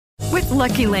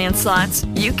Lucky Land Slots,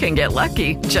 you can get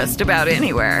lucky just about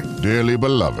anywhere. Dearly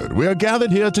beloved, we are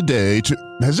gathered here today to...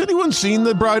 Has anyone seen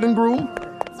the bride and groom?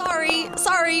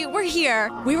 Sorry, we're here.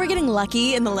 We were getting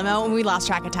lucky in the limo and we lost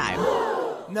track of time.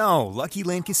 No, Lucky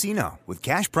Land Casino, with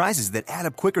cash prizes that add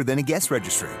up quicker than a guest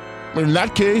registry. In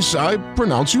that case, I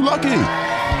pronounce you lucky.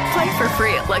 Play for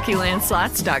free at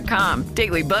LuckyLandSlots.com.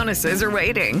 Daily bonuses are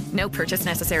waiting. No purchase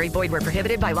necessary. Void where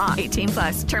prohibited by law.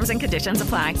 18+. Terms and conditions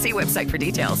apply. See website for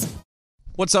details.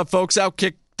 What's up, folks?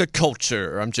 Outkick the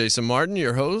Culture. I'm Jason Martin,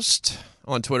 your host.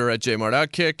 On Twitter at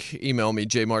JMartOutkick. Email me,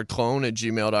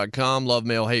 jmartclone@gmail.com. Love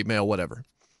mail, hate mail, whatever.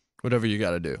 Whatever you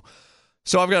got to do.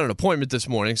 So I've got an appointment this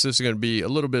morning, so this is going to be a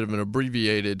little bit of an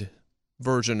abbreviated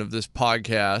version of this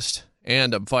podcast.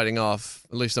 And I'm fighting off,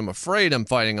 at least I'm afraid I'm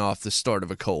fighting off the start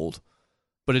of a cold.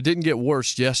 But it didn't get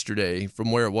worse yesterday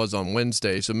from where it was on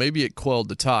Wednesday, so maybe it quelled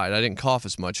the tide. I didn't cough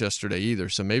as much yesterday either,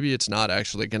 so maybe it's not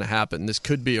actually going to happen. This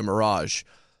could be a mirage.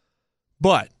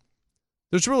 But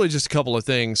there's really just a couple of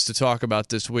things to talk about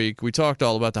this week. We talked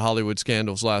all about the Hollywood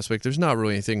scandals last week. There's not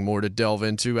really anything more to delve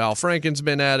into. Al Franken's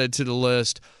been added to the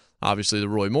list. Obviously, the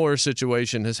Roy Moore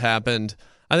situation has happened.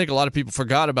 I think a lot of people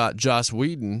forgot about Joss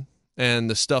Whedon and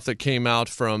the stuff that came out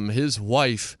from his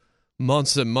wife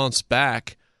months and months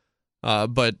back.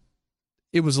 But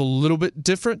it was a little bit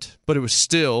different, but it was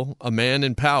still a man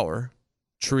in power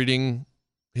treating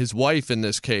his wife, in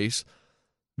this case,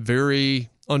 very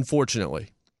unfortunately.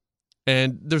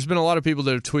 And there's been a lot of people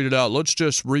that have tweeted out, let's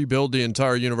just rebuild the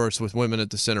entire universe with women at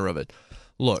the center of it.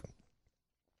 Look,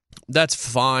 that's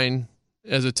fine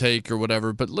as a take or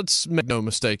whatever, but let's make no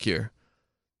mistake here.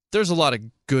 There's a lot of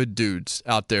good dudes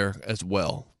out there as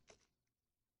well.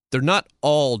 They're not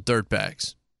all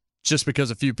dirtbags, just because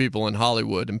a few people in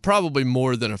Hollywood, and probably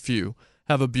more than a few,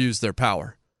 have abused their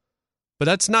power. But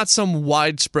that's not some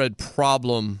widespread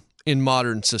problem in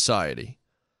modern society.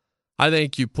 I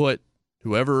think you put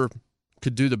whoever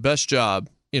could do the best job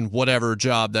in whatever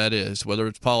job that is, whether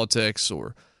it's politics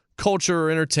or culture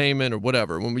or entertainment or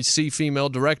whatever. When we see female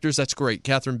directors, that's great.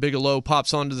 Catherine Bigelow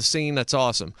pops onto the scene, that's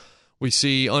awesome. We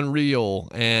see Unreal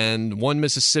and One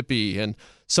Mississippi and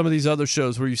some of these other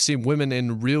shows where you see women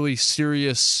in really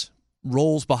serious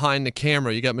roles behind the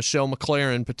camera. You got Michelle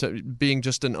McLaren being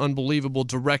just an unbelievable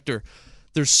director.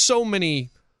 There's so many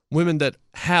women that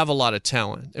have a lot of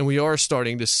talent, and we are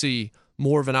starting to see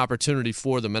more of an opportunity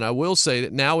for them. And I will say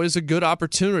that now is a good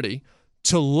opportunity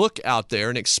to look out there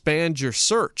and expand your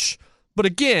search. But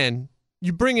again,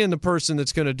 you bring in the person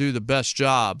that's going to do the best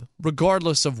job,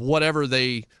 regardless of whatever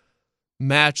they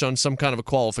match on some kind of a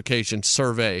qualification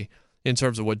survey in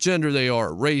terms of what gender they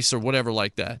are, race, or whatever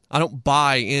like that. I don't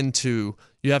buy into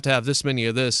you have to have this many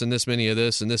of this and this many of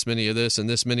this and this many of this and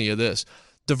this many of this.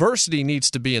 Diversity needs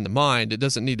to be in the mind. It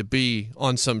doesn't need to be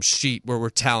on some sheet where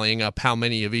we're tallying up how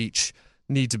many of each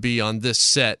need to be on this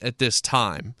set at this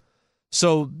time.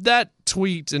 So that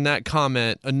tweet and that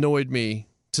comment annoyed me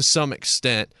to some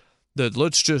extent, that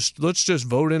let's just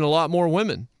vote in a lot more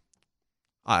women.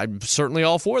 I'm certainly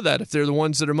all for that if they're the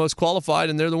ones that are most qualified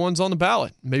and they're the ones on the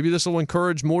ballot. Maybe this will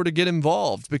encourage more to get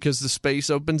involved because the space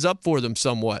opens up for them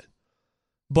somewhat.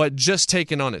 But just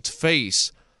taken on its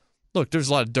face, look, there's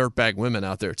a lot of dirtbag women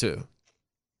out there too.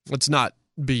 Let's not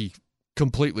be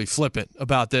completely flippant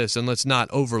about this, and let's not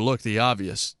overlook the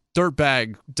obvious.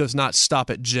 Dirtbag does not stop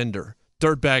at gender.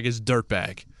 Dirtbag is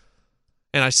dirtbag.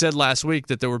 And I said last week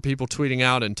that there were people tweeting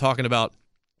out and talking about,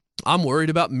 I'm worried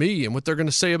about me and what they're going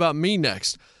to say about me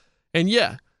next. And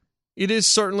yeah, it is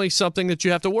certainly something that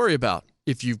you have to worry about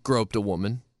if you've groped a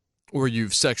woman or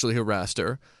you've sexually harassed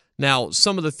her. Now,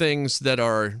 some of the things that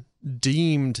are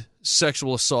deemed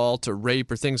sexual assault or rape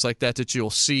or things like that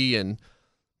you'll see in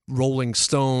Rolling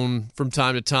Stone from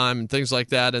time to time and things like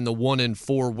that, and the 1 in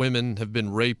 4 women have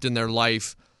been raped in their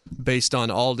life based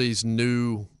on all these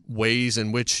new ways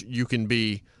in which you can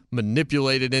be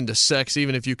manipulated into sex.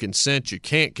 Even if you consent, you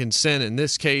can't consent in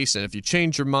this case. And if you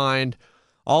change your mind,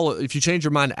 if you change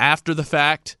your mind after the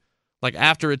fact, like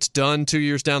after it's done 2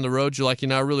 years down the road, you're like,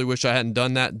 I really wish I hadn't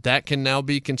done that. That can now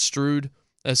be construed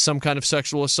as some kind of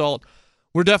sexual assault.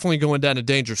 We're definitely going down a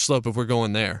dangerous slope if we're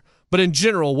going there. But in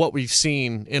general, what we've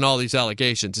seen in all these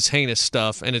allegations is heinous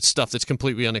stuff, and it's stuff that's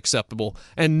completely unacceptable.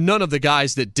 And none of the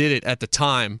guys that did it at the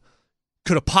time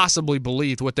could have possibly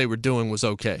believed what they were doing was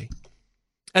okay.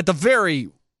 At the very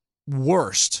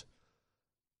worst,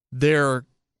 their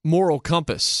moral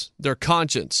compass, their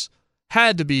conscience,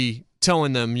 had to be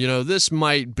telling them, this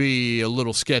might be a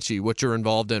little sketchy what you're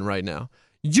involved in right now.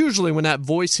 Usually when that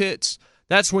voice hits,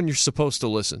 that's when you're supposed to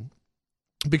listen.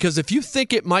 Because if you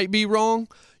think it might be wrong,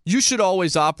 you should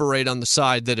always operate on the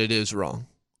side that it is wrong,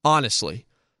 honestly.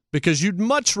 Because you'd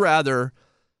much rather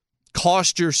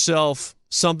cost yourself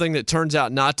something that turns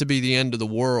out not to be the end of the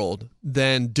world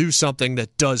than do something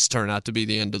that does turn out to be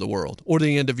the end of the world or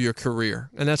the end of your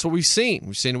career. And that's what we've seen.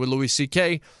 We've seen it with Louis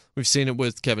C.K. We've seen it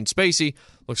with Kevin Spacey.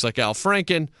 Looks like Al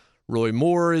Franken. Roy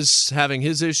Moore is having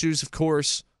his issues, of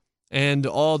course, and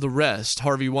all the rest.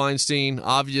 Harvey Weinstein,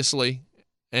 obviously,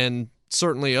 and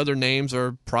certainly other names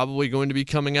are probably going to be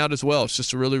coming out as well. It's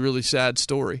just a really, really sad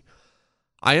story.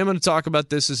 I am going to talk about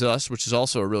This Is Us, which is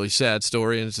also a really sad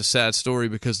story, and it's a sad story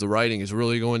because the writing is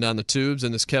really going down the tubes,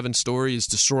 and this Kevin story is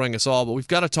destroying us all, but we've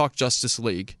got to talk Justice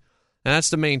League, and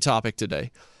that's the main topic today.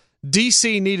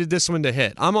 DC needed this one to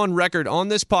hit. I'm on record on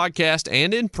this podcast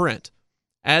and in print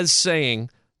as saying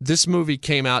this movie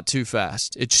came out too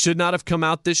fast. It should not have come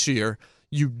out this year.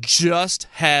 You just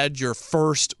had your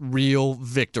first real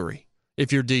victory,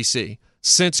 if you're DC,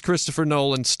 since Christopher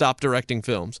Nolan stopped directing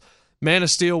films. Man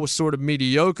of Steel was sort of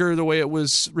mediocre the way it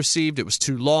was received. It was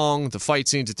too long. The fight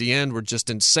scenes at the end were just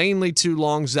insanely too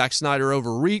long. Zack Snyder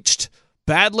overreached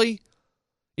badly,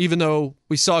 even though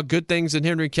we saw good things in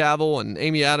Henry Cavill, and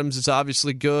Amy Adams is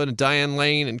obviously good, and Diane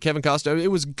Lane and Kevin Costner. It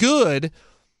was good,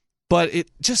 but it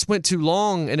just went too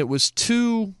long, and it was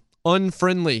too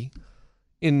unfriendly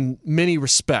in many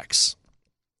respects.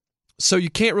 So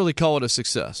you can't really call it a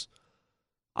success.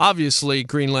 Obviously,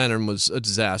 Green Lantern was a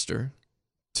disaster,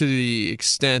 to the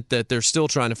extent that they're still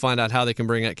trying to find out how they can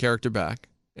bring that character back.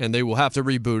 And they will have to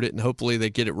reboot it, and hopefully they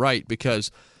get it right,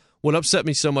 because what upset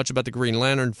me so much about the Green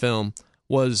Lantern film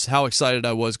was how excited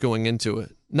I was going into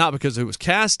it. Not because it was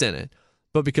cast in it,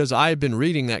 but because I had been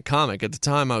reading that comic. At the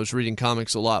time, I was reading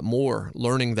comics a lot more,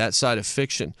 learning that side of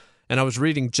fiction. And I was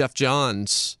reading Jeff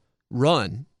Johns'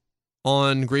 run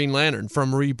on Green Lantern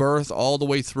from Rebirth all the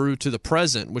way through to the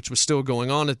present, which was still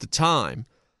going on at the time.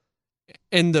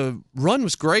 And the run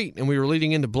was great, and we were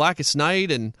leading into Blackest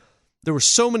Night, and there were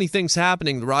so many things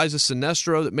happening. The Rise of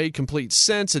Sinestro that made complete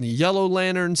sense, and the Yellow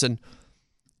Lanterns, and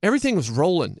everything was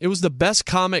rolling. It was the best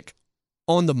comic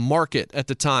on the market at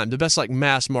the time, the best like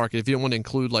mass market, if you don't want to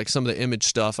include like some of the Image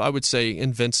stuff. I would say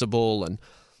Invincible and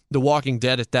The Walking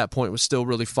Dead at that point was still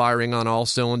really firing on all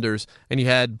cylinders, and you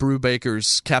had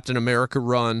Brubaker's Captain America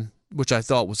run, which I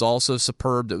thought was also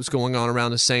superb, that was going on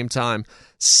around the same time.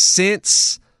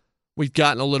 Since we've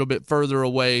gotten a little bit further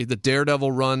away, the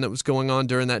Daredevil run that was going on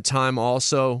during that time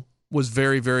also was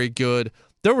very, very good.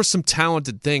 There were some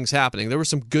talented things happening. There were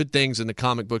some good things in the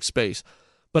comic book space.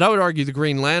 But I would argue the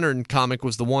Green Lantern comic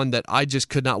was the one that I just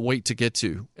could not wait to get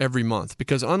to every month.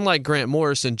 Because unlike Grant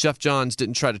Morrison, Jeff Johns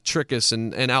didn't try to trick us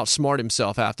and outsmart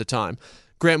himself half the time.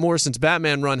 Grant Morrison's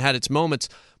Batman run had its moments,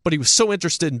 but he was so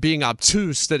interested in being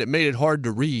obtuse that it made it hard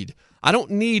to read. I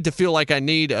don't need to feel like I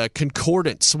need a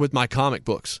concordance with my comic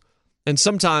books. And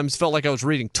sometimes felt like I was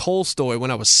reading Tolstoy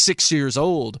when I was 6 years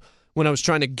old, when I was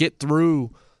trying to get through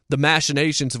the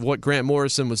machinations of what Grant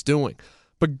Morrison was doing.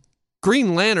 But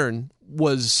Green Lantern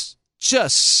was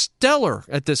just stellar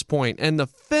at this point, and the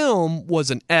film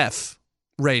was an F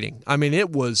rating. I mean,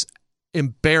 it was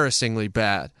embarrassingly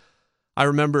bad. I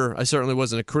remember, I certainly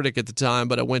wasn't a critic at the time,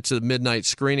 but I went to the midnight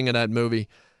screening of that movie,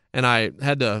 and I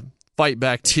had to fight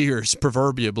back tears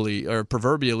proverbially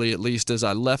at least, as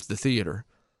I left the theater,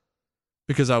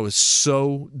 because I was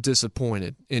so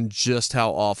disappointed in just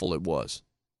how awful it was.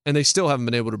 And they still haven't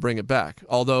been able to bring it back.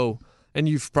 Although, and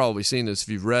you've probably seen this if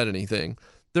you've read anything,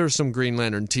 there are some Green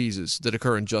Lantern teases that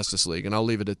occur in Justice League, and I'll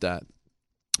leave it at that.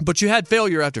 But you had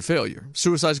failure after failure.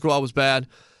 Suicide Squad was bad.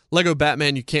 Lego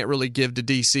Batman you can't really give to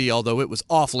DC, although it was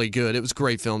awfully good. It was a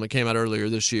great film. It came out earlier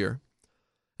this year.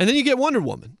 And then you get Wonder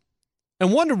Woman.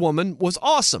 And Wonder Woman was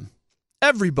awesome.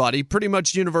 Everybody pretty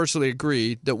much universally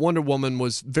agreed that Wonder Woman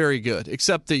was very good,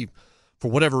 except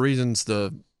for whatever reasons,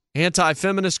 the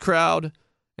anti-feminist crowd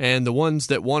and the ones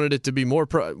that wanted it to be more,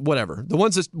 whatever. The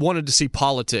ones that wanted to see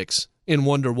politics in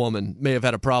Wonder Woman may have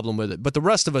had a problem with it, but the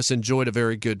rest of us enjoyed a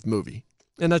very good movie.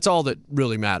 And that's all that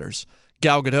really matters.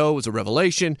 Gal Gadot was a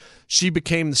revelation. She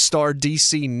became the star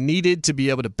DC needed to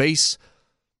be able to base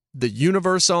the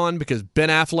universe on, because Ben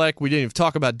Affleck, we didn't even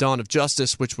talk about Dawn of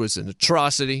Justice, which was an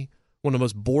atrocity. One of the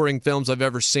most boring films I've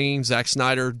ever seen. Zack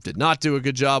Snyder did not do a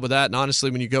good job with that. And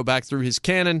honestly, when you go back through his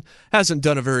canon, hasn't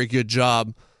done a very good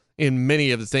job in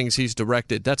many of the things he's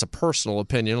directed. That's a personal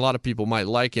opinion. A lot of people might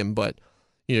like him, but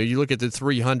you look at the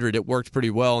 300, it worked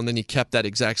pretty well, and then he kept that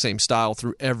exact same style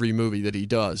through every movie that he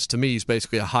does. To me, he's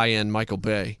basically a high-end Michael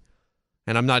Bay.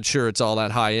 And I'm not sure it's all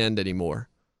that high-end anymore.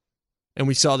 And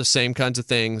we saw the same kinds of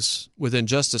things within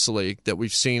Justice League that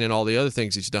we've seen in all the other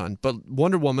things he's done. But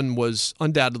Wonder Woman was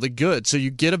undoubtedly good. So you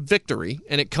get a victory,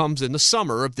 and it comes in the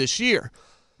summer of this year.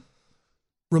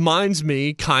 Reminds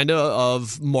me kind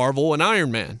of Marvel and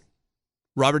Iron Man.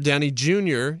 Robert Downey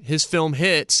Jr., his film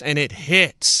hits, and it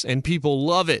hits, and people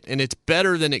love it, and it's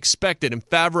better than expected, and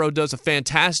Favreau does a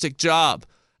fantastic job.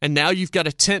 And now you've got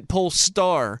a tentpole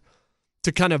star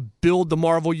to kind of build the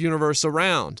Marvel universe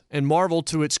around. And Marvel,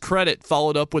 to its credit,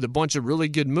 followed up with a bunch of really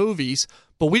good movies,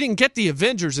 but we didn't get the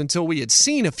Avengers until we had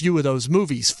seen a few of those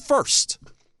movies first.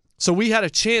 So we had a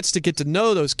chance to get to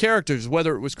know those characters,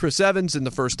 whether it was Chris Evans in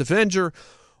the first Avenger,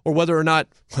 or whether or not,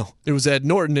 well, it was Ed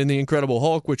Norton in The Incredible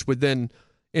Hulk, which would then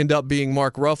end up being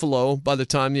Mark Ruffalo by the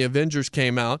time the Avengers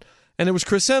came out. And it was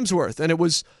Chris Hemsworth.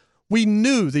 And we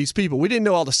knew these people. We didn't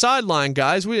know all the sideline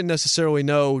guys. We didn't necessarily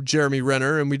know Jeremy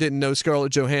Renner, and we didn't know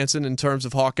Scarlett Johansson in terms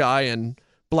of Hawkeye and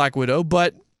Black Widow,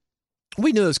 but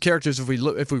we knew those characters if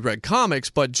we read comics,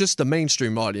 but just the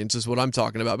mainstream audience is what I'm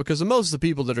talking about, because most of the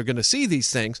people that are going to see these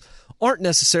things aren't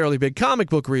necessarily big comic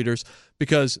book readers,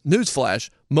 because, newsflash,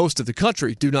 most of the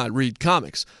country do not read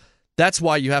comics. That's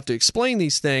why you have to explain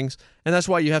these things, and that's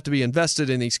why you have to be invested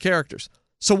in these characters.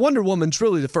 So Wonder Woman's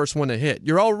really the first one to hit.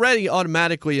 You're already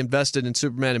automatically invested in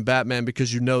Superman and Batman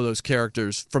because you know those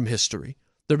characters from history.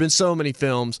 There have been so many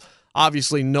films.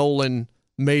 Obviously, Nolan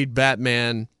made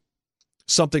Batman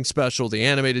something special, the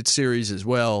animated series as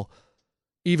well.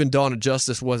 Even Dawn of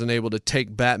Justice wasn't able to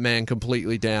take Batman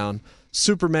completely down.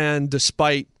 Superman,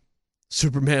 despite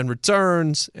Superman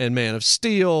Returns and Man of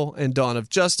Steel and Dawn of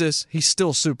Justice, he's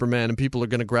still Superman, and people are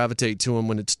going to gravitate to him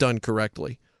when it's done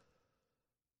correctly.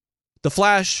 The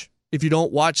Flash, if you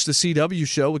don't watch the CW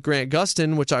show with Grant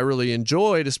Gustin, which I really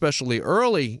enjoyed, especially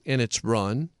early in its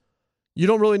run, you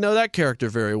don't really know that character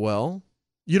very well.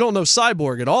 You don't know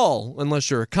Cyborg at all unless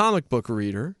you're a comic book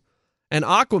reader. And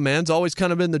Aquaman's always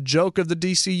kind of been the joke of the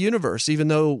DC universe, even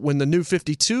though when the New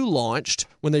 52 launched,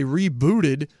 when they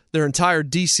rebooted their entire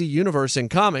DC universe in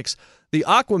comics, the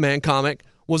Aquaman comic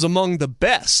was among the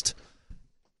best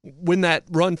when that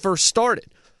run first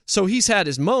started. So he's had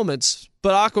his moments,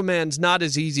 but Aquaman's not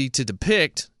as easy to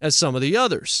depict as some of the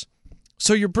others.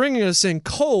 So you're bringing us in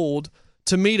cold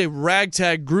to meet a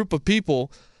ragtag group of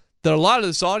people that a lot of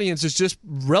this audience is just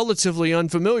relatively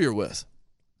unfamiliar with.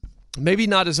 Maybe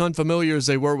not as unfamiliar as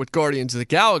they were with Guardians of the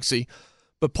Galaxy,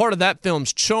 but part of that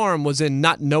film's charm was in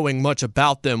not knowing much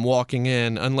about them walking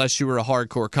in unless you were a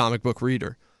hardcore comic book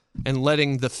reader, and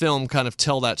letting the film kind of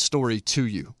tell that story to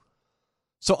you.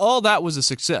 So all that was a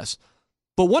success.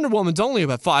 But Wonder Woman's only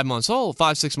about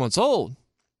 6 months old.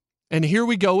 And here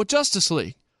we go with Justice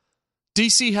League.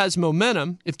 DC has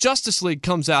momentum. If Justice League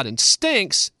comes out and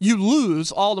stinks, you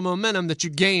lose all the momentum that you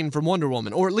gained from Wonder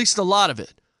Woman, or at least a lot of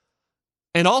it.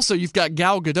 And also, you've got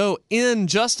Gal Gadot in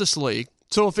Justice League,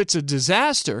 so if it's a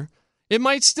disaster, it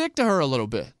might stick to her a little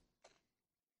bit.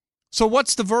 So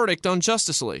what's the verdict on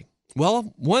Justice League?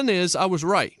 Well, one is I was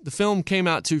right. The film came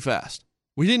out too fast.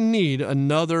 We didn't need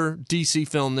another DC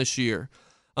film this year,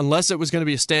 unless it was going to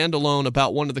be a standalone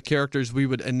about one of the characters we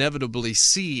would inevitably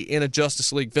see in a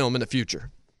Justice League film in the future.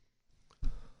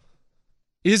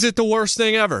 Is it the worst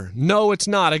thing ever? No, it's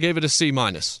not. I gave it a C-.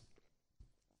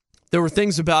 There were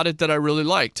things about it that I really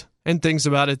liked, and things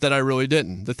about it that I really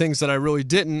didn't. The things that I really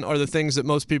didn't are the things that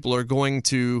most people are going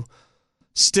to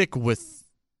stick with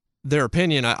their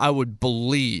opinion, I would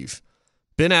believe.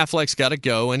 Ben Affleck's got to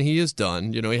go, and he is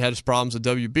done. You know, he had his problems with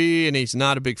WB, and he's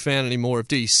not a big fan anymore of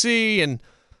DC, and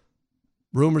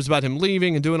rumors about him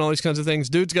leaving and doing all these kinds of things.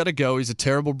 Dude's got to go. He's a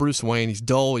terrible Bruce Wayne. He's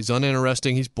dull. He's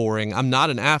uninteresting. He's boring. I'm not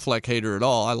an Affleck hater at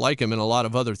all. I like him in a lot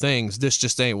of other things. This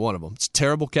just ain't one of them. It's a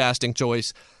terrible casting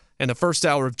choice. And the first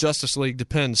hour of Justice League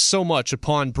depends so much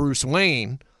upon Bruce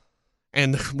Wayne.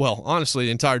 And, well, honestly,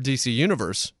 the entire DC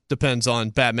universe depends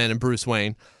on Batman and Bruce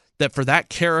Wayne. That for that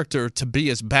character to be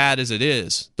as bad as it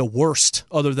is, the worst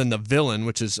other than the villain,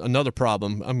 which is another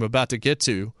problem I'm about to get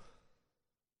to,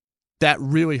 that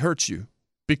really hurts you.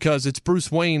 Because it's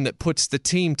Bruce Wayne that puts the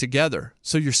team together.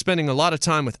 So you're spending a lot of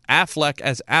time with Affleck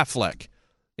as Affleck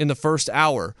in the first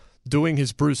hour doing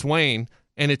his Bruce Wayne,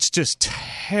 and it's just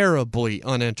terribly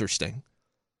uninteresting.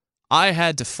 I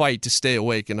had to fight to stay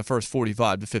awake in the first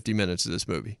 45 to 50 minutes of this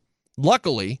movie.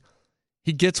 Luckily,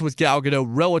 he gets with Gal Gadot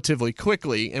relatively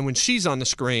quickly, and when she's on the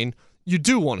screen, you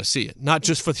do want to see it. Not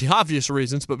just for the obvious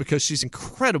reasons, but because she's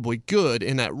incredibly good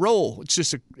in that role.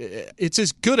 It's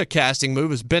as good a casting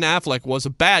move as Ben Affleck was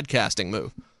a bad casting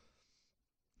move.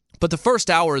 But the first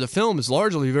hour of the film is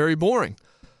largely very boring,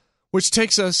 which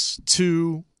takes us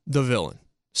to the villain,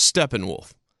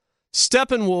 Steppenwolf.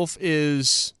 Steppenwolf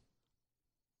is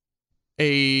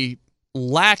a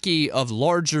lackey of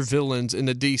larger villains in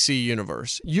the DC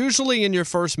universe. Usually in your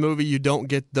first movie, you don't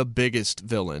get the biggest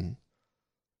villain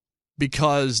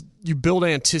because you build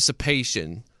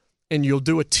anticipation and you'll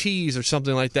do a tease or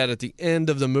something like that at the end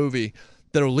of the movie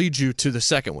that'll lead you to the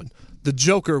second one. the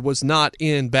Joker was not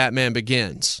in Batman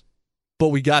Begins, but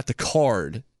we got the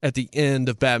card at the end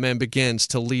of Batman Begins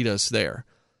to lead us there.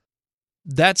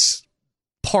 That's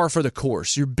par for the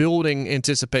course. You're building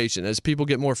anticipation. As people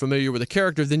get more familiar with a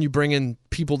character, then you bring in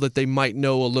people that they might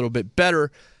know a little bit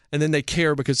better, and then they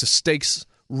care because the stakes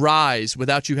rise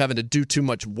without you having to do too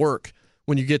much work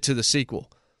when you get to the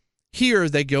sequel. Here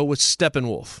they go with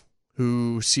Steppenwolf,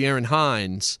 who Ciarán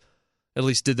Hinds at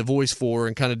least did the voice for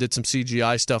and kind of did some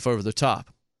CGI stuff over the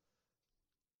top.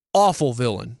 Awful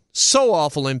villain. So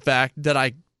awful, in fact, that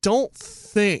I don't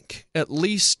think, at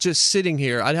least just sitting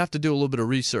here, I'd have to do a little bit of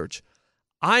research.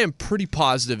 I am pretty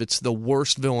positive it's the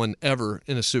worst villain ever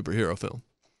in a superhero film.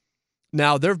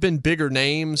 Now, there have been bigger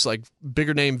names, like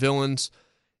bigger name villains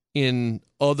in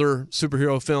other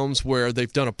superhero films where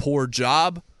they've done a poor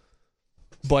job.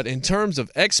 But in terms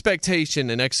of expectation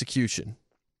and execution,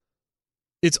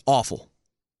 it's awful.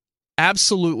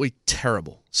 Absolutely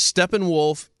terrible.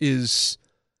 Steppenwolf is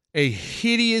a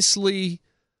hideously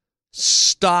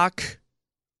stock,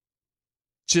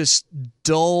 just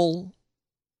dull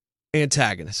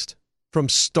antagonist from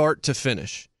start to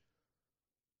finish.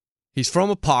 He's from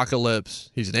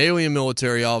Apocalypse. He's an alien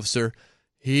military officer.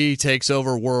 He takes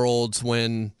over worlds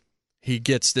when he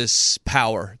gets this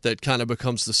power that kind of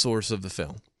becomes the source of the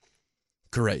film.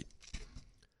 Great.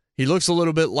 He looks a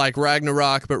little bit like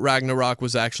Ragnarok, but Ragnarok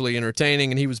was actually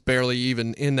entertaining, and he was barely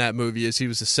even in that movie, as he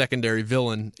was a secondary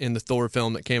villain in the Thor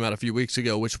film that came out a few weeks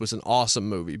ago, which was an awesome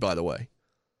movie, by the way.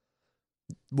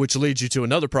 Which leads you to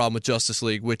another problem with Justice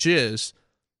League, which is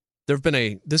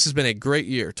this has been a great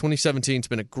year. 2017 has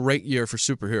been a great year for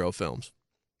superhero films.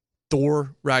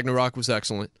 Thor, Ragnarok was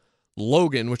excellent.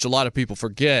 Logan, which a lot of people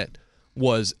forget,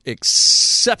 was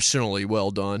exceptionally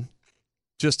well done.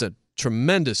 Just a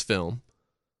tremendous film.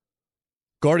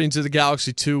 Guardians of the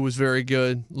Galaxy 2 was very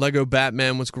good. Lego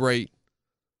Batman was great.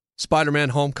 Spider-Man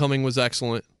Homecoming was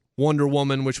excellent. Wonder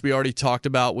Woman, which we already talked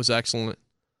about, was excellent.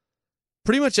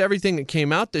 Pretty much everything that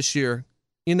came out this year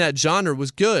in that genre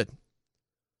was good.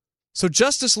 So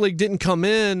Justice League didn't come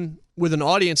in with an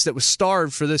audience that was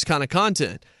starved for this kind of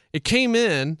content. It came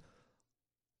in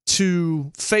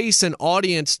to face an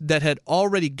audience that had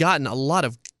already gotten a lot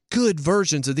of good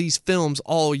versions of these films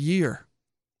all year.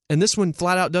 And this one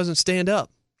flat out doesn't stand up.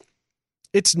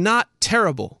 It's not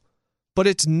terrible, but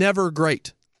it's never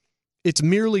great. It's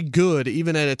merely good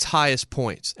even at its highest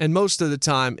points. And most of the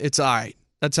time, it's aight.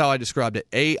 That's how I described it.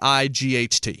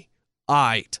 A-I-G-H-T.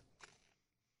 Aight.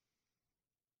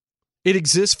 It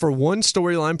exists for one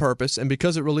storyline purpose, and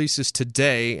because it releases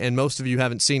today, and most of you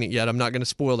haven't seen it yet, I'm not going to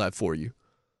spoil that for you.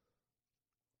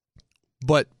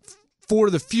 But for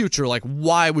the future, like,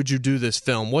 why would you do this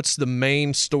film? What's the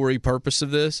main story purpose of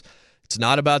this? It's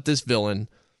not about this villain.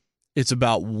 It's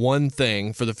about one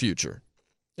thing for the future.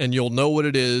 And you'll know what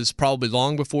it is probably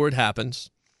long before it happens.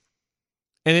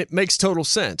 And it makes total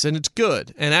sense, and it's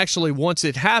good. And actually, once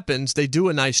it happens, they do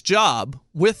a nice job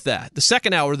with that. The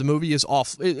second hour of the movie is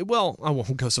well, I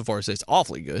won't go so far as to say it's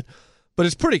awfully good, but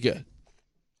it's pretty good.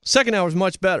 Second hour is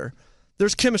much better.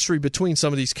 There's chemistry between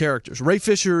some of these characters. Ray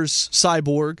Fisher's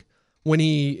Cyborg, when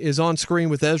he is on screen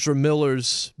with Ezra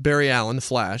Miller's Barry Allen, The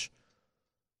Flash,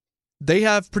 they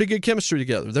have pretty good chemistry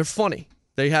together. They're funny.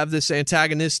 They have this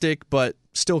antagonistic but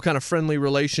still kind of friendly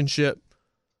relationship.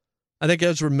 I think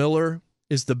Ezra Miller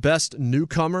is the best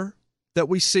newcomer that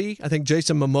we see. I think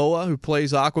Jason Momoa, who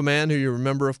plays Aquaman, who you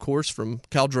remember, of course, from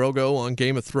Khal Drogo on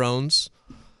Game of Thrones,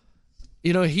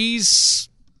 he's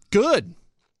good.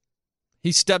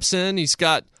 He steps in, he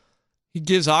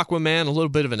gives Aquaman a little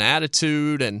bit of an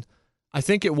attitude, and I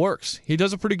think it works. He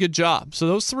does a pretty good job. So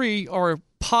those three are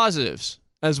positives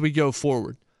as we go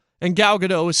forward. And Gal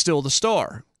Gadot is still the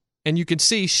star. And you can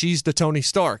see she's the Tony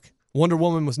Stark. Wonder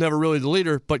Woman was never really the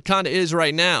leader, but kind of is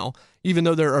right now, even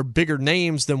though there are bigger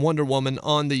names than Wonder Woman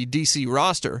on the DC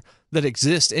roster that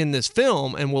exist in this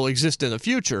film and will exist in the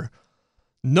future.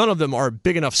 None of them are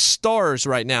big enough stars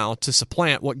right now to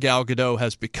supplant what Gal Gadot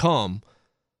has become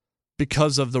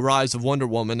because of the rise of Wonder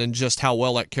Woman and just how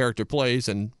well that character plays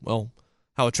and, well,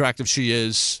 how attractive she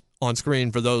is on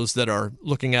screen for those that are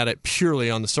looking at it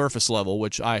purely on the surface level,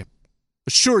 which I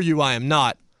assure you I am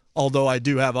not, although I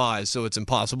do have eyes, so it's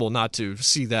impossible not to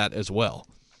see that as well.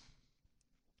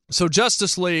 So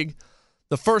Justice League,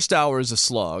 the first hour is a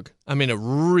slog. I mean, a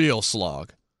real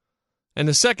slog. And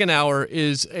the second hour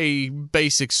is a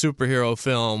basic superhero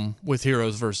film with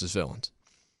heroes versus villains.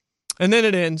 And then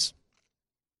it ends,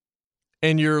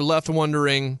 and you're left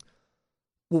wondering,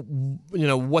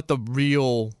 what the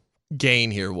real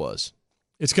gain here was.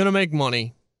 It's going to make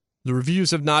money. The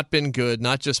reviews have not been good,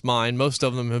 not just mine. Most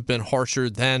of them have been harsher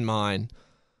than mine.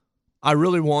 I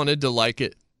really wanted to like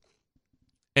it.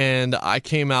 And I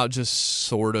came out just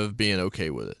sort of being okay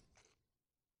with it.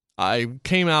 I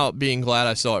came out being glad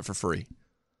I saw it for free.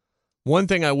 One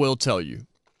thing I will tell you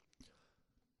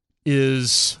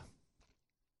is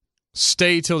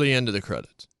stay till the end of the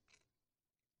credits.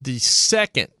 The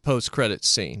second post-credits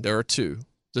scene, there are two.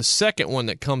 The second one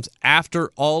that comes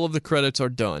after all of the credits are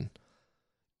done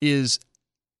is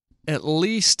at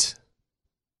least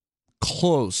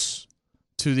close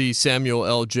to the Samuel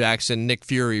L. Jackson, Nick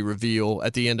Fury reveal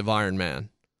at the end of Iron Man,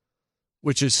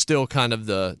 which is still kind of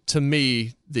to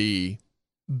me, the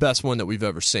best one that we've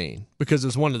ever seen, because it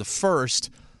was one of the first,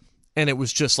 and it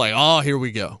was just like, oh, here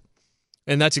we go.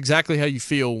 And that's exactly how you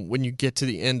feel when you get to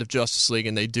the end of Justice League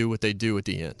and they do what they do at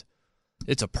the end.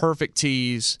 It's a perfect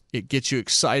tease. It gets you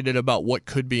excited about what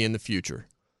could be in the future.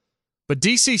 But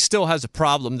DC still has a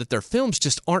problem that their films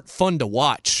just aren't fun to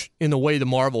watch in the way the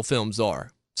Marvel films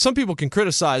are. Some people can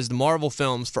criticize the Marvel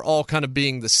films for all kind of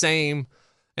being the same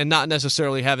and not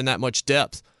necessarily having that much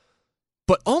depth.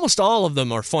 But almost all of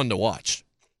them are fun to watch.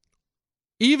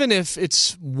 Even if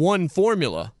it's one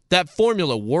formula, that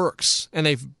formula works, and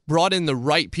they've brought in the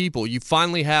right people. You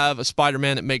finally have a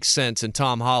Spider-Man that makes sense in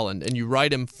Tom Holland, and you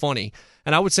write him funny.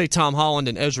 And I would say Tom Holland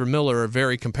and Ezra Miller are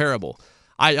very comparable.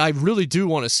 I really do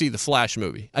want to see the Flash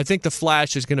movie. I think the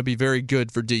Flash is going to be very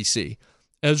good for DC.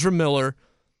 Ezra Miller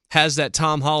has that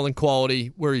Tom Holland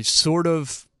quality where he's sort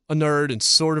of a nerd and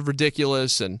sort of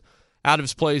ridiculous and out of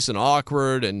his place and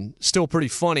awkward and still pretty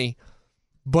funny,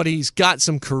 but he's got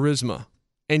some charisma,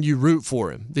 and you root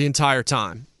for him the entire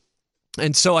time.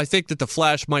 And so I think that the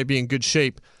Flash might be in good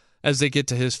shape as they get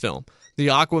to his film. The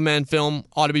Aquaman film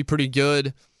ought to be pretty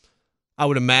good. I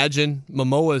would imagine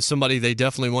Momoa is somebody they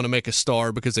definitely want to make a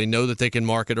star because they know that they can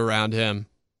market around him.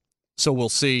 So we'll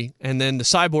see. And then the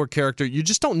Cyborg character, you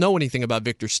just don't know anything about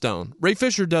Victor Stone. Ray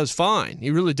Fisher does fine.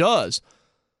 He really does.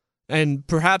 And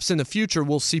perhaps in the future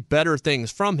we'll see better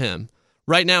things from him.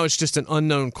 Right now it's just an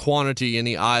unknown quantity in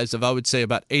the eyes of, I would say,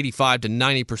 about 85 to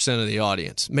 90% of the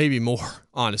audience. Maybe more,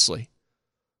 honestly.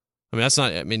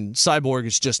 Cyborg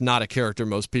is just not a character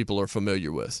most people are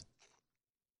familiar with.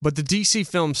 But the DC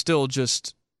films still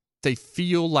just, they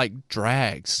feel like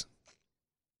drags.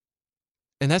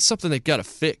 And that's something they've got to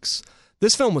fix.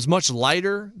 This film was much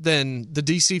lighter than the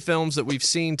DC films that we've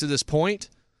seen to this point.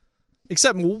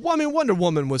 Except, Wonder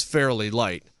Woman was fairly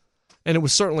light. And it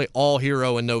was certainly all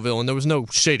hero and no villain. There was no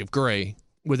shade of gray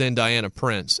within Diana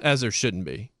Prince, as there shouldn't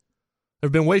be. There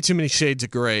have been way too many shades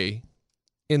of gray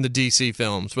in the DC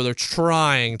films where they're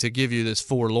trying to give you this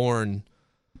forlorn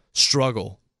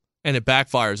struggle, and it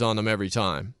backfires on them every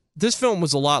time. This film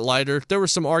was a lot lighter. There were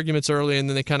some arguments early, and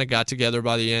then they kind of got together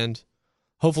by the end.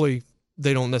 Hopefully,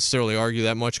 they don't necessarily argue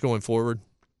that much going forward,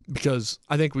 because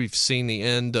I think we've seen the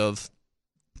end of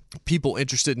people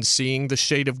interested in seeing the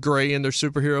shade of gray in their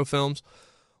superhero films.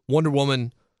 Wonder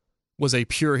Woman was a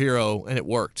pure hero, and it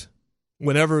worked.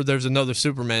 Whenever there's another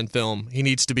Superman film, he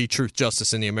needs to be truth,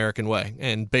 justice in the American way.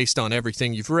 And based on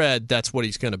everything you've read, that's what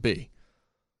he's going to be.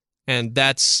 And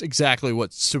that's exactly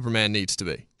what Superman needs to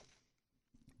be.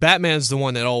 Batman's the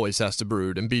one that always has to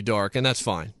brood and be dark, and that's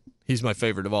fine. He's my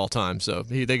favorite of all time, so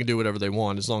they can do whatever they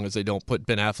want as long as they don't put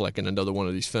Ben Affleck in another one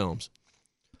of these films.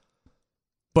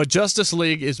 But Justice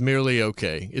League is merely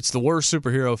okay. It's the worst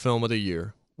superhero film of the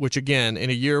year, which again, in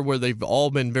a year where they've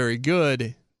all been very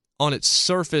good, on its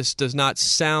surface does not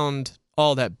sound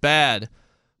all that bad,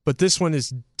 but this one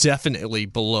is definitely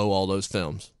below all those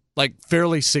films. Like,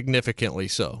 fairly significantly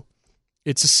so.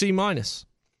 It's a C-.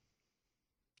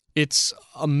 It's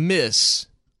a miss,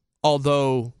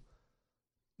 although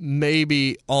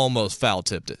maybe almost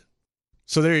foul-tipped it.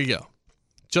 So there you go.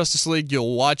 Justice League,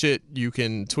 you'll watch it. You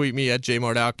can tweet me at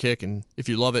JMartOutkick, and if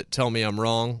you love it, tell me I'm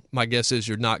wrong. My guess is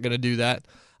you're not going to do that.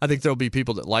 I think there'll be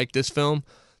people that like this film.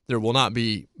 There will not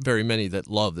be very many that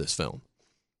love this film,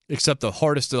 except the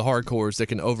hardest of the hardcores that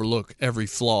can overlook every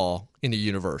flaw in the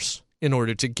universe in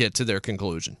order to get to their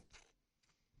conclusion.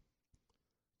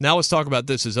 Now let's talk about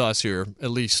This Is Us here,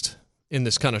 at least in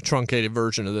this kind of truncated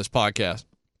version of this podcast.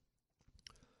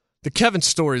 The Kevin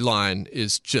storyline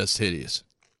is just hideous.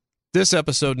 This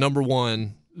episode, number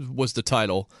 1, was the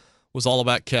title, was all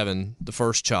about Kevin, the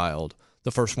first child,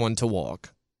 the first one to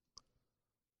walk.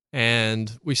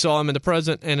 And we saw him in the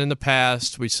present and in the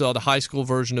past. We saw the high school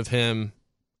version of him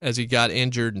as he got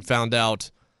injured and found out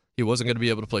he wasn't going to be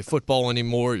able to play football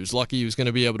anymore. He was lucky he was going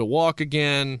to be able to walk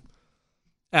again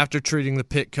after treating the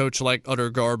pit coach like utter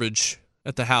garbage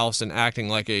at the house and acting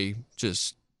like a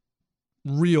just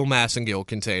real Massengill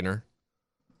container.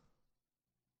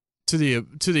 To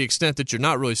the extent that you're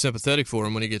not really sympathetic for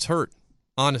him when he gets hurt,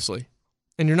 honestly.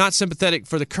 And you're not sympathetic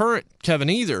for the current Kevin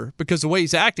either, because the way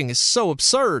he's acting is so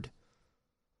absurd.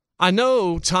 I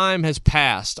know time has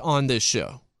passed on this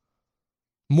show.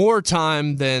 More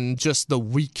time than just the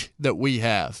week that we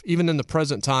have. Even in the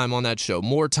present time on that show,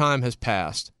 more time has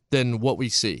passed than what we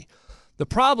see. The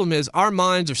problem is our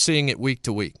minds are seeing it week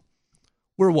to week.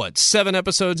 We're 7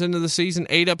 episodes into the season,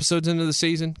 8 episodes into the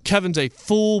season? Kevin's a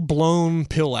full-blown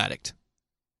pill addict.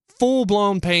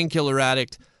 Full-blown painkiller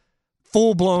addict.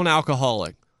 Full-blown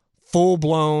alcoholic.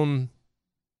 Full-blown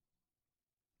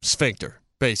sphincter,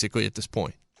 basically, at this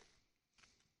point.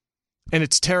 And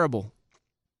it's terrible.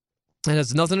 It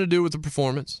has nothing to do with the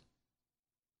performance.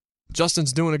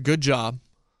 Justin's doing a good job.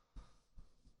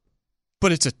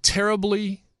 But it's a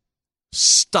terribly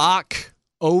stock,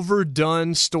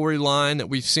 overdone storyline that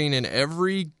we've seen in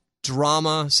every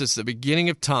drama since the beginning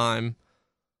of time.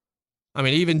 I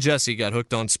mean, even Jesse got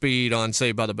hooked on speed on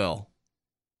Saved by the Bell.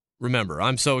 Remember,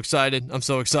 I'm so excited. I'm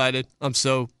so excited. I'm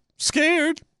so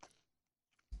scared.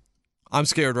 I'm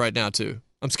scared right now, too.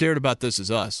 I'm scared about This Is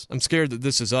Us. I'm scared that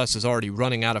This Is Us is already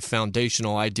running out of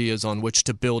foundational ideas on which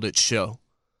to build its show.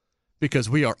 Because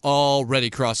we are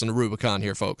already crossing the Rubicon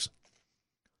here, folks.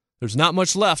 There's not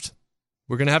much left.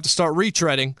 We're going to have to start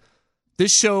retreading.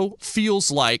 This show feels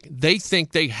like they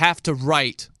think they have to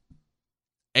write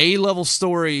A-level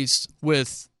stories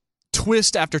with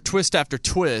twist after twist after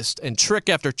twist and trick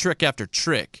after trick after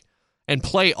trick and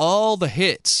play all the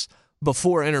hits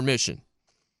before intermission.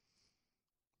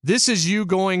 This is you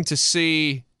going to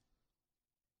see,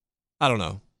 I don't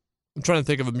know. I'm trying to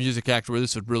think of a music act where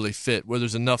this would really fit, where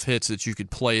there's enough hits that you could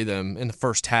play them in the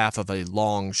first half of a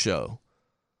long show.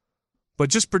 But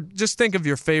just think of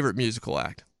your favorite musical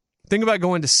act. Think about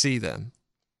going to see them.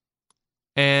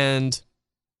 And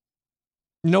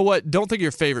you know what? Don't think of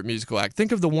your favorite musical act.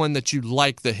 Think of the one that you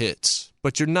like the hits,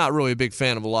 but you're not really a big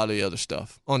fan of a lot of the other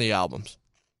stuff on the albums.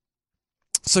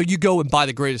 So you go and buy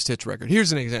the greatest hits record.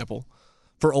 Here's an example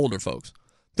for older folks.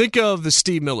 Think of the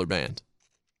Steve Miller Band.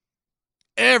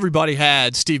 Everybody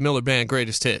had Steve Miller Band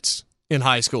greatest hits in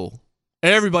high school.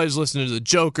 Everybody's listening to The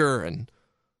Joker and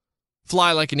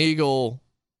Fly Like an Eagle,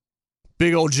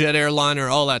 Big Old Jet Airliner,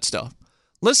 all that stuff.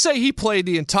 Let's say he played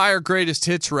the entire greatest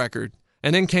hits record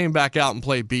and then came back out and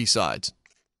played B-sides.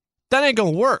 That ain't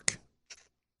going to work.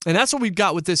 And that's what we've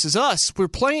got with This Is Us. We're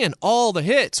playing all the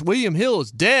hits. William Hill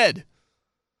is dead.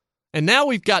 And now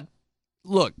we've got,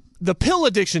 look, the pill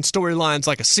addiction storyline's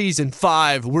like a season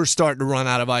 5, we're starting to run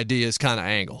out of ideas kind of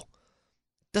angle.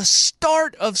 The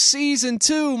start of season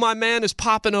 2, my man is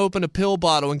popping open a pill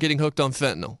bottle and getting hooked on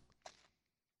fentanyl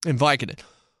and Vicodin.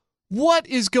 What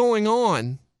is going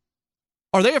on?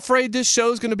 Are they afraid this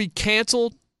show's going to be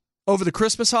canceled over the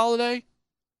Christmas holiday?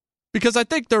 Because I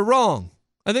think they're wrong.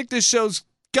 I think this show's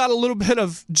got a little bit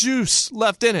of juice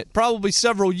left in it, probably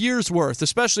several years worth,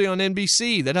 especially on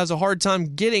NBC that has a hard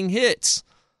time getting hits.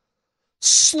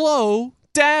 Slow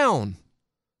down.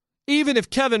 Even if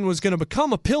Kevin was going to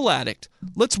become a pill addict,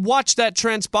 let's watch that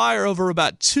transpire over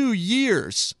about 2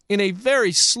 years in a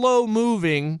very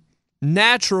slow-moving,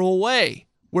 natural way,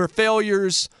 where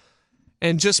failures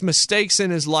and just mistakes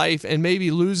in his life and maybe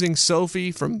losing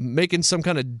Sophie from making some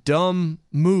kind of dumb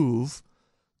move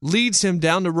leads him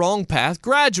down the wrong path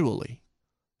gradually.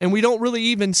 And we don't really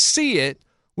even see it.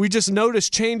 We just notice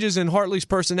changes in Hartley's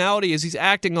personality as he's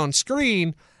acting on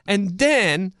screen. And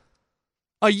then,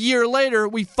 a year later,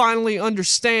 we finally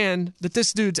understand that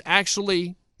this dude's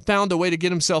actually found a way to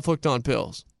get himself hooked on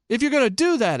pills. If you're going to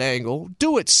do that angle,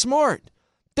 do it smart.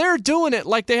 They're doing it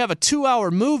like they have a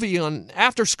 2-hour movie on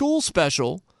after school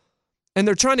special, and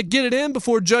they're trying to get it in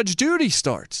before Judge Judy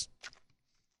starts.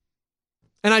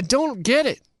 And I don't get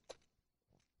it.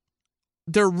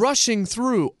 They're rushing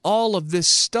through all of this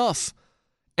stuff,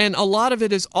 and a lot of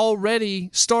it is already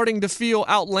starting to feel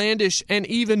outlandish and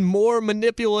even more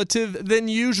manipulative than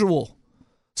usual.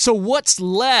 So what's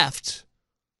left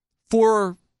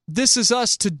for This Is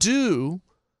Us to do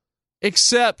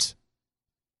except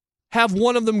have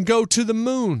one of them go to the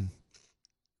moon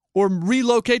or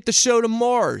relocate the show to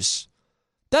Mars?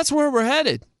 That's where we're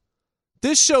headed.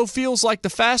 This show feels like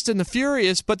the Fast and the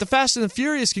Furious, but the Fast and the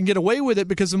Furious can get away with it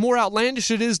because the more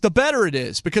outlandish it is, the better it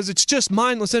is, because it's just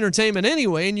mindless entertainment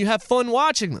anyway, and you have fun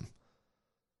watching them.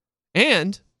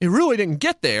 And it really didn't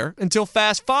get there until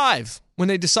Fast 5, when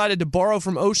they decided to borrow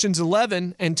from Ocean's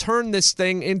 11 and turn this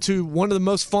thing into one of the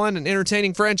most fun and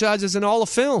entertaining franchises in all of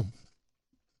film.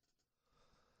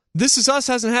 This Is Us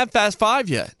hasn't had Fast 5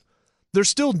 yet. They're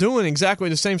still doing exactly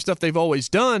the same stuff they've always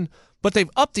done, but they've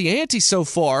upped the ante so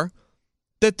far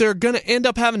that they're going to end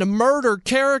up having to murder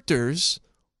characters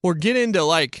or get into,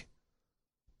 like,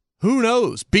 who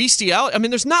knows, bestiality. I mean,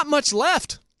 there's not much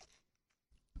left.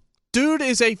 Dude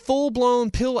is a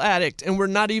full-blown pill addict, and we're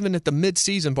not even at the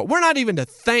mid-season, but we're not even to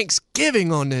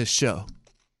Thanksgiving on this show.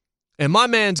 And my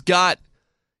man's got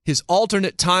his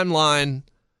alternate timeline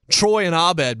Troy and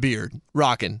Abed beard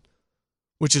rocking,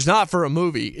 which is not for a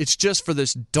movie. It's just for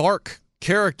this dark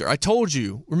character. I told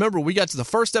you, remember, we got to the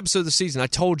first episode of the season, I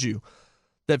told you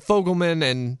that Fogelman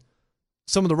and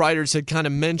some of the writers had kind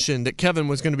of mentioned that Kevin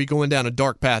was going to be going down a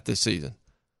dark path this season.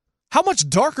 How much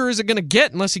darker is it going to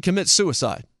get unless he commits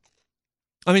suicide?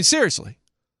 I mean, seriously.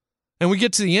 And we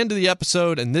get to the end of the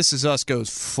episode, and This Is Us goes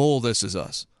full This Is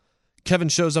Us. Kevin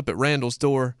shows up at Randall's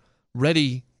door,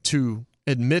 ready to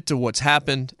admit to what's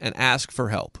happened and ask for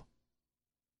help.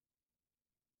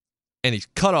 And he's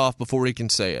cut off before he can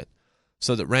say it,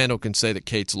 so that Randall can say that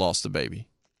Kate's lost the baby.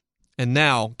 And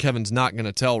now Kevin's not going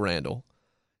to tell Randall,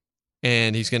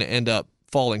 and he's going to end up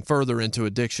falling further into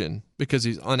addiction because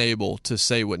he's unable to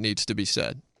say what needs to be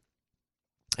said.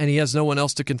 And he has no one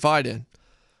else to confide in.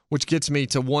 Which gets me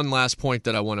to one last point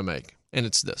that I want to make, and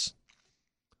it's this.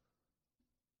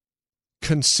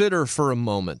 Consider for a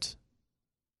moment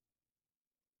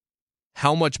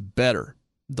how much better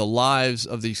the lives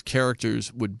of these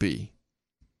characters would be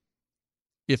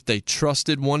if they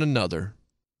trusted one another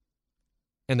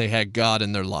and they had God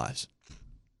in their lives.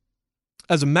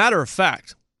 As a matter of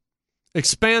fact,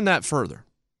 expand that further.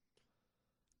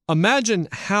 Imagine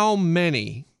how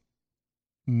many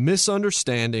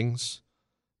misunderstandings,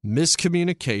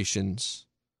 miscommunications,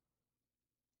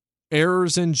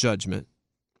 errors in judgment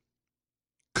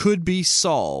could be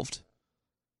solved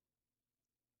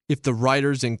if the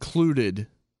writers included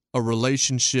a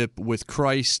relationship with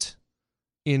Christ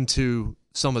into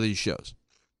some of these shows.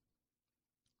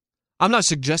 I'm not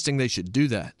suggesting they should do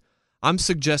that. I'm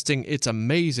suggesting it's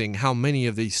amazing how many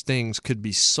of these things could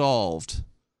be solved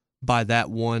by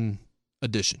that one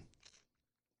addition.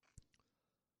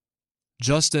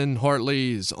 Justin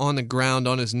Hartley is on the ground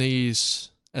on his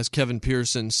knees as Kevin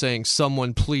Pearson saying,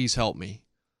 "Someone please help me."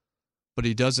 But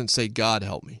he doesn't say, "God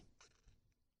help me."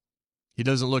 He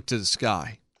doesn't look to the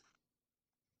sky.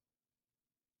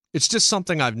 It's just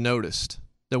something I've noticed,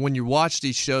 that when you watch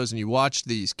these shows and you watch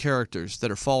these characters that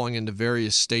are falling into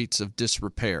various states of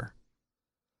disrepair,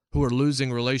 who are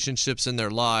losing relationships in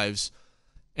their lives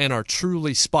and are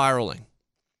truly spiraling,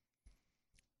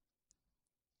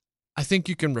 I think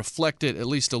you can reflect it at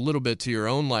least a little bit to your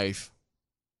own life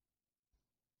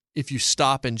if you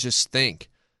stop and just think,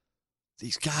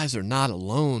 these guys are not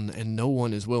alone and no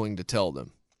one is willing to tell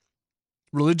them.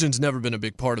 Religion's never been a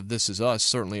big part of This Is Us,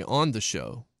 certainly on the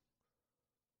show.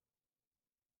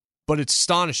 But it's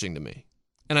astonishing to me.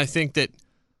 And I think that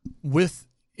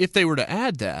if they were to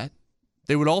add that,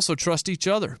 they would also trust each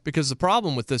other. Because the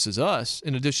problem with This Is Us,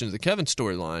 in addition to the Kevin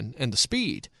storyline and the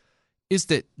speed, is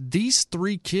that these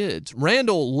three kids,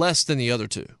 Randall less than the other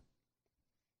two,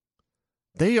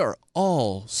 they are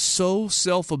all so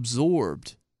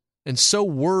self-absorbed and so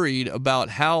worried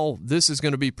about how this is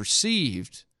going to be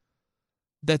perceived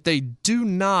that they do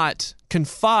not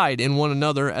confide in one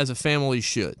another as a family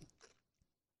should.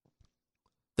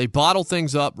 They bottle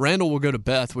things up. Randall will go to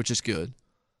Beth, which is good.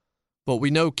 But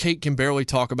we know Kate can barely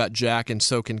talk about Jack, and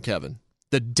so can Kevin.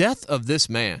 The death of this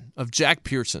man, of Jack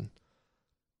Pearson,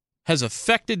 has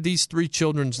affected these three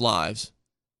children's lives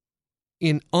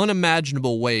in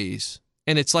unimaginable ways,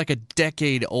 and it's like a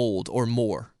decade old or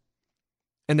more.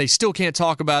 And they still can't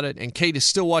talk about it, and Kate is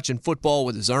still watching football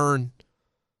with his urn,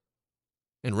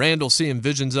 and Randall's seeing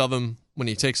visions of him when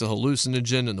he takes a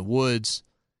hallucinogen in the woods,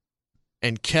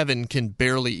 and Kevin can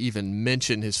barely even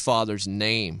mention his father's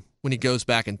name when he goes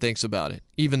back and thinks about it,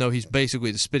 even though he's basically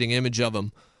the spitting image of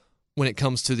him when it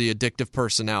comes to the addictive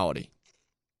personality.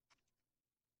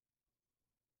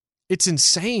 It's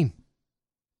insane.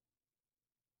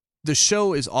 The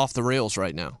show is off the rails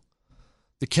right now.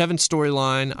 The Kevin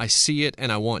storyline, I see it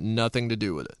and I want nothing to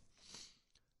do with it.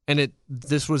 And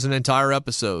this was an entire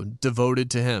episode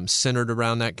devoted to him, centered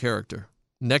around that character.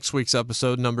 Next week's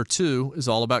episode, number 2, is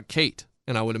all about Kate,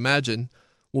 and I would imagine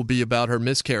will be about her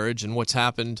miscarriage and what's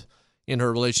happened in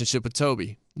her relationship with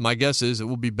Toby. My guess is it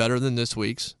will be better than this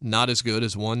week's, not as good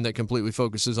as one that completely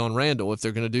focuses on Randall if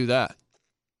they're going to do that.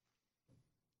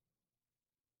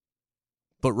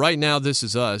 But right now, This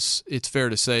Is Us, it's fair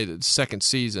to say that the second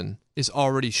season is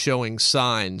already showing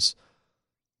signs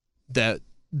that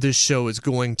this show is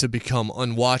going to become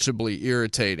unwatchably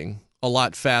irritating a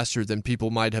lot faster than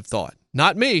people might have thought.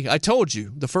 Not me. I told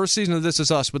you. The first season of This Is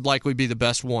Us would likely be the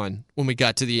best one when we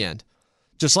got to the end.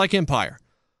 Just like Empire.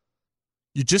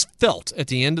 You just felt at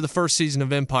the end of the first season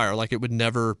of Empire like it would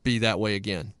never be that way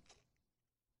again.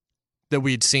 That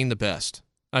we had seen the best.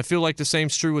 I feel like the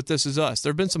same's true with This Is Us.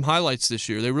 There have been some highlights this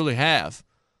year. They really have.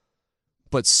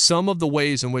 But some of the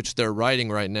ways in which they're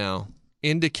writing right now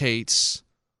indicates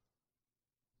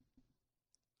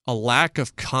a lack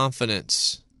of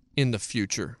confidence in the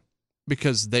future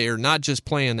because they are not just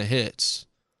playing the hits.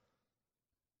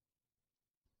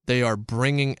 They are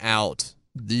bringing out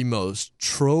the most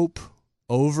trope,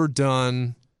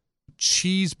 overdone,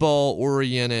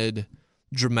 cheeseball-oriented,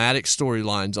 dramatic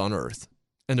storylines on Earth.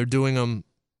 And they're doing them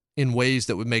in ways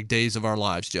that would make Days of Our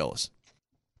Lives jealous.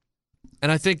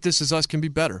 And I think This Is Us can be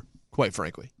better, quite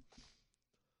frankly.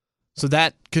 So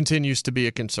that continues to be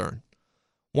a concern.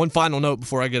 One final note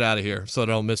before I get out of here so that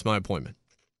I don't miss my appointment.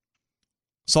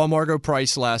 Saw Margo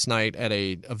Price last night at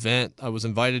an event. I was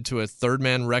invited to a Third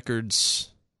Man Records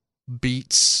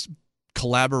Beats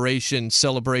collaboration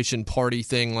celebration party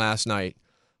thing last night.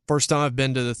 First time I've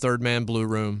been to the Third Man Blue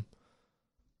Room.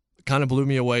 It kind of blew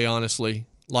me away, honestly.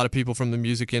 A lot of people from the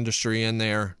music industry in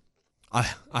there.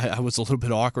 I was a little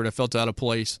bit awkward. I felt out of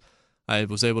place. I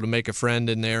was able to make a friend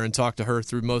in there and talk to her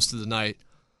through most of the night.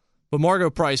 But Margo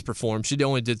Price performed. She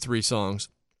only did 3 songs.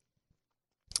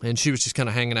 And she was just kind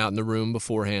of hanging out in the room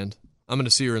beforehand. I'm going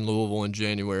to see her in Louisville in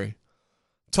January.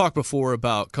 Talked before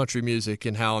about country music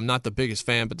and how I'm not the biggest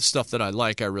fan, but the stuff that I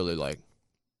like, I really like.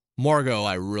 Margo,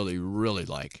 I really, really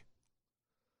like.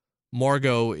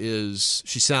 Margo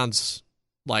she sounds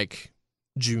like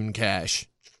June Cash.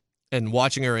 And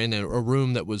watching her in a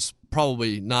room that was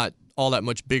probably not all that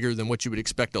much bigger than what you would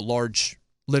expect a large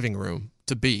living room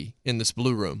to be in this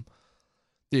Blue Room.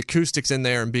 The acoustics in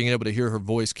there and being able to hear her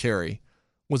voice carry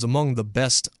was among the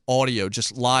best audio,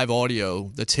 just live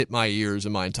audio, that's hit my ears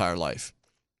in my entire life.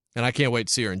 And I can't wait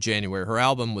to see her in January. Her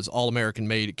album was All American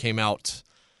Made. It came out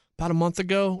about a month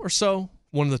ago or so.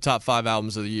 One of the top 5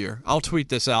 albums of the year. I'll tweet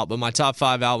this out, but my top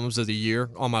 5 albums of the year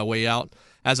on my way out,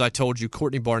 as I told you,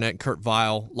 Courtney Barnett and Kurt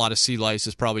Vile, A Lot of Sea Lice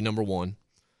is probably number 1.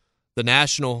 The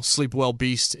National, Sleep Well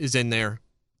Beast is in there.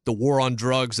 The War on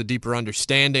Drugs, A Deeper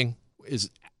Understanding is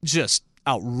just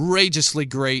outrageously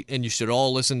great, and you should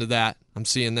all listen to that. I'm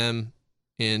seeing them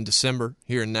in December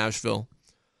here in Nashville.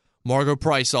 Margo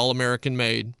Price, All American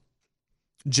Made.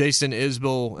 Jason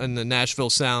Isbell and the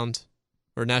Nashville Sound,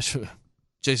 or Jason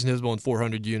Isbell and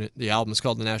 400 Unit. The album is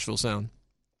called The Nashville Sound.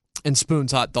 And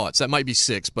Spoon's Hot Thoughts. That might be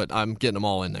 6, but I'm getting them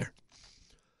all in there.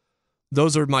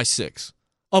 Those are my 6.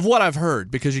 Of what I've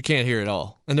heard, because you can't hear it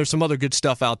all. And there's some other good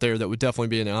stuff out there that would definitely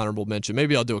be an honorable mention.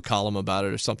 Maybe I'll do a column about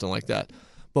it or something like that.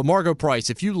 But Margo Price,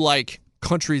 if you like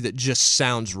country that just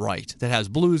sounds right, that has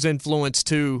blues influence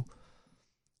too,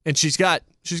 and she's getting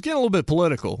a little bit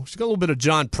political. She's got a little bit of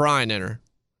John Prine in her.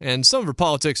 And some of her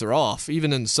politics are off.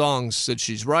 Even in the songs that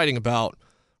she's writing about,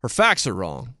 her facts are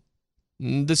wrong.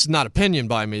 This is not opinion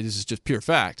by me. This is just pure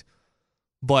fact.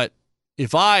 But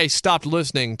if I stopped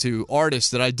listening to artists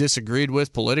that I disagreed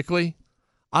with politically,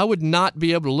 I would not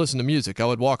be able to listen to music. I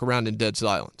would walk around in dead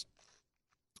silence.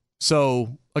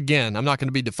 So, again, I'm not going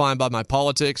to be defined by my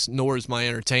politics, nor is my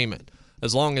entertainment.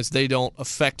 As long as they don't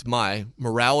affect my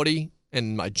morality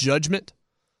and my judgment,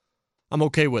 I'm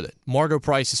okay with it. Margo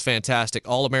Price is fantastic.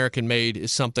 All American Made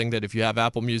is something that if you have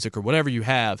Apple Music or whatever you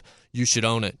have, you should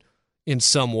own it in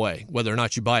some way, whether or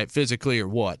not you buy it physically or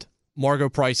what. Margo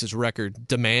Price's record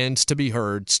demands to be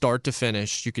heard, start to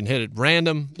finish. You can hit it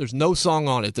random. There's no song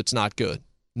on it that's not good.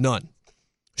 None.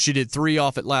 She did 3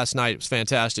 off it last night. It was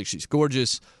fantastic. She's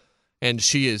gorgeous, and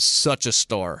she is such a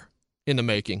star in the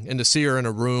making. And to see her in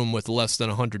a room with less than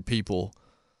 100 people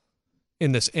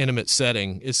in this intimate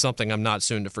setting is something I'm not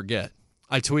soon to forget.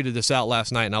 I tweeted this out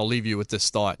last night, and I'll leave you with this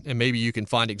thought, and maybe you can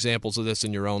find examples of this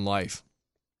in your own life.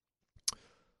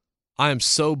 I am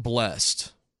so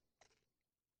blessed,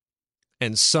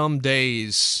 and some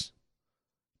days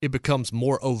it becomes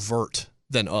more overt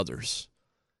than others.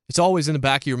 It's always in the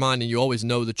back of your mind, and you always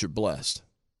know that you're blessed.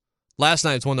 Last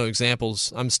night, it's one of those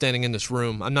examples. I'm standing in this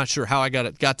room. I'm not sure how I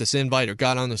got this invite or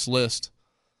got on this list.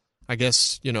 I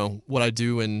guess, what I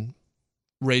do in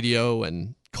radio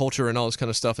and culture and all this kind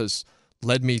of stuff has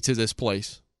led me to this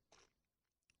place.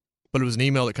 But it was an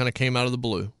email that kind of came out of the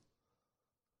blue.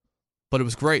 But it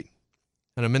was great.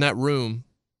 And I'm in that room,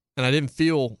 and I didn't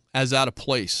feel as out of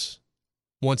place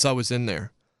once I was in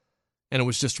there. And it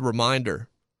was just a reminder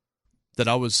that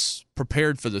I was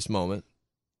prepared for this moment,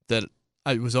 that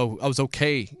I was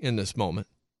okay in this moment,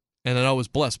 and that I was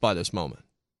blessed by this moment.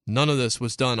 None of this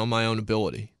was done on my own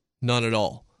ability. None at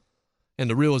all. And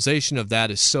the realization of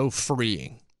that is so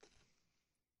freeing,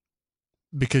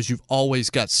 because you've always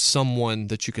got someone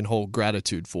that you can hold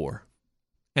gratitude for.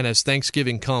 And as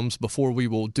Thanksgiving comes before we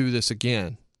will do this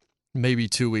again, maybe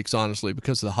 2 weeks, honestly,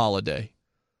 because of the holiday,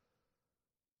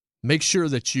 make sure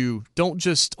that you don't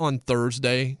just on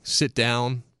Thursday sit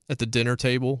down at the dinner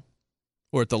table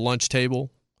or at the lunch table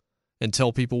and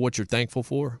tell people what you're thankful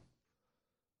for,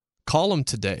 call them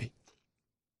today.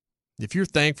 If you're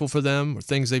thankful for them or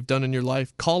things they've done in your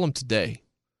life, call them today.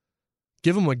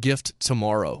 Give them a gift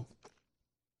tomorrow.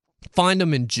 Find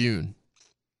them in June.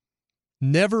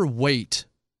 Never wait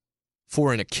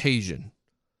for an occasion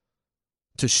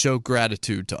to show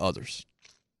gratitude to others.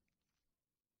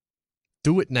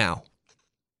 Do it now.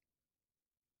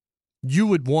 You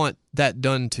would want that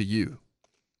done to you.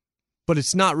 But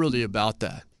it's not really about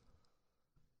that.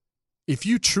 If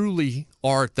you truly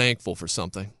are thankful for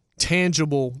something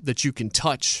tangible that you can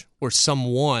touch, or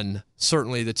someone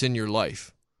certainly that's in your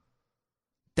life,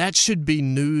 that should be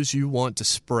news you want to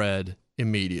spread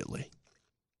immediately.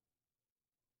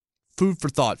 Food for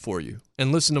thought for you.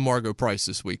 And listen to Margo Price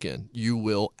this weekend. You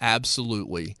will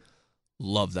absolutely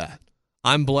love that.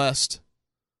 I'm blessed,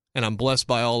 and I'm blessed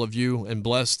by all of you, and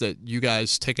blessed that you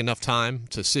guys take enough time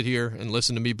to sit here and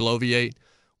listen to me bloviate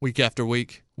week after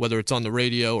week, whether it's on the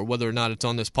radio or whether or not it's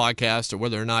on this podcast or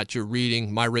whether or not you're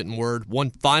reading my written word. One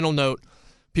final note.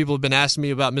 People have been asking me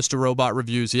about Mr. Robot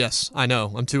reviews. Yes, I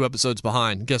know. I'm 2 episodes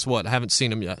behind. Guess what? I haven't seen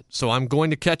them yet. So I'm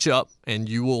going to catch up, and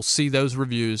you will see those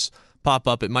reviews pop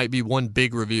up. It might be one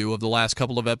big review of the last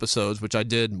couple of episodes, which I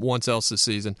did once else this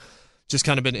season. Just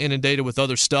kind of been inundated with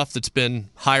other stuff that's been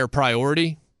higher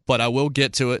priority, but I will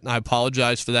get to it, and I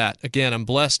apologize for that. Again, I'm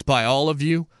blessed by all of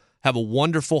you. Have a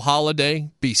wonderful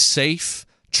holiday. Be safe.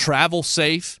 Travel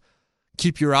safe.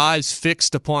 Keep your eyes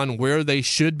fixed upon where they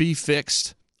should be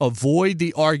fixed. Avoid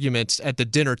the arguments at the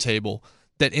dinner table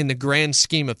that in the grand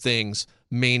scheme of things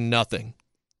mean nothing.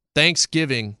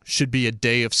 Thanksgiving should be a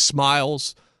day of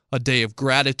smiles, a day of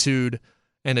gratitude,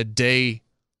 and a day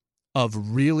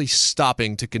of really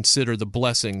stopping to consider the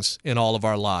blessings in all of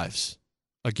our lives.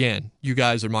 Again, you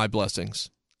guys are my blessings.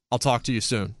 I'll talk to you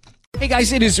soon. Hey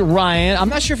guys, it is Ryan. I'm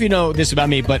not sure if you know this about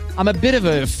me, but I'm a bit of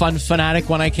a fun fanatic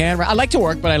when I can. I like to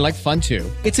work, but I like fun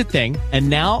too. It's a thing. And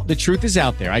now the truth is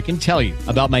out there. I can tell you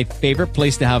about my favorite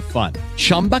place to have fun.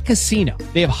 Chumba Casino.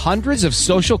 They have hundreds of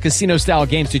social casino style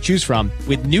games to choose from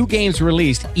with new games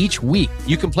released each week.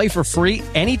 You can play for free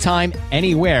anytime,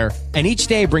 anywhere. And each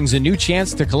day brings a new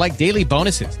chance to collect daily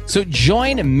bonuses. So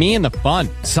join me in the fun.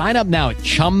 Sign up now at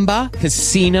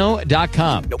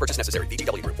ChumbaCasino.com. No purchase necessary.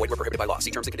 VGW Group. Void where prohibited by law.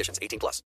 See terms and conditions. 18+.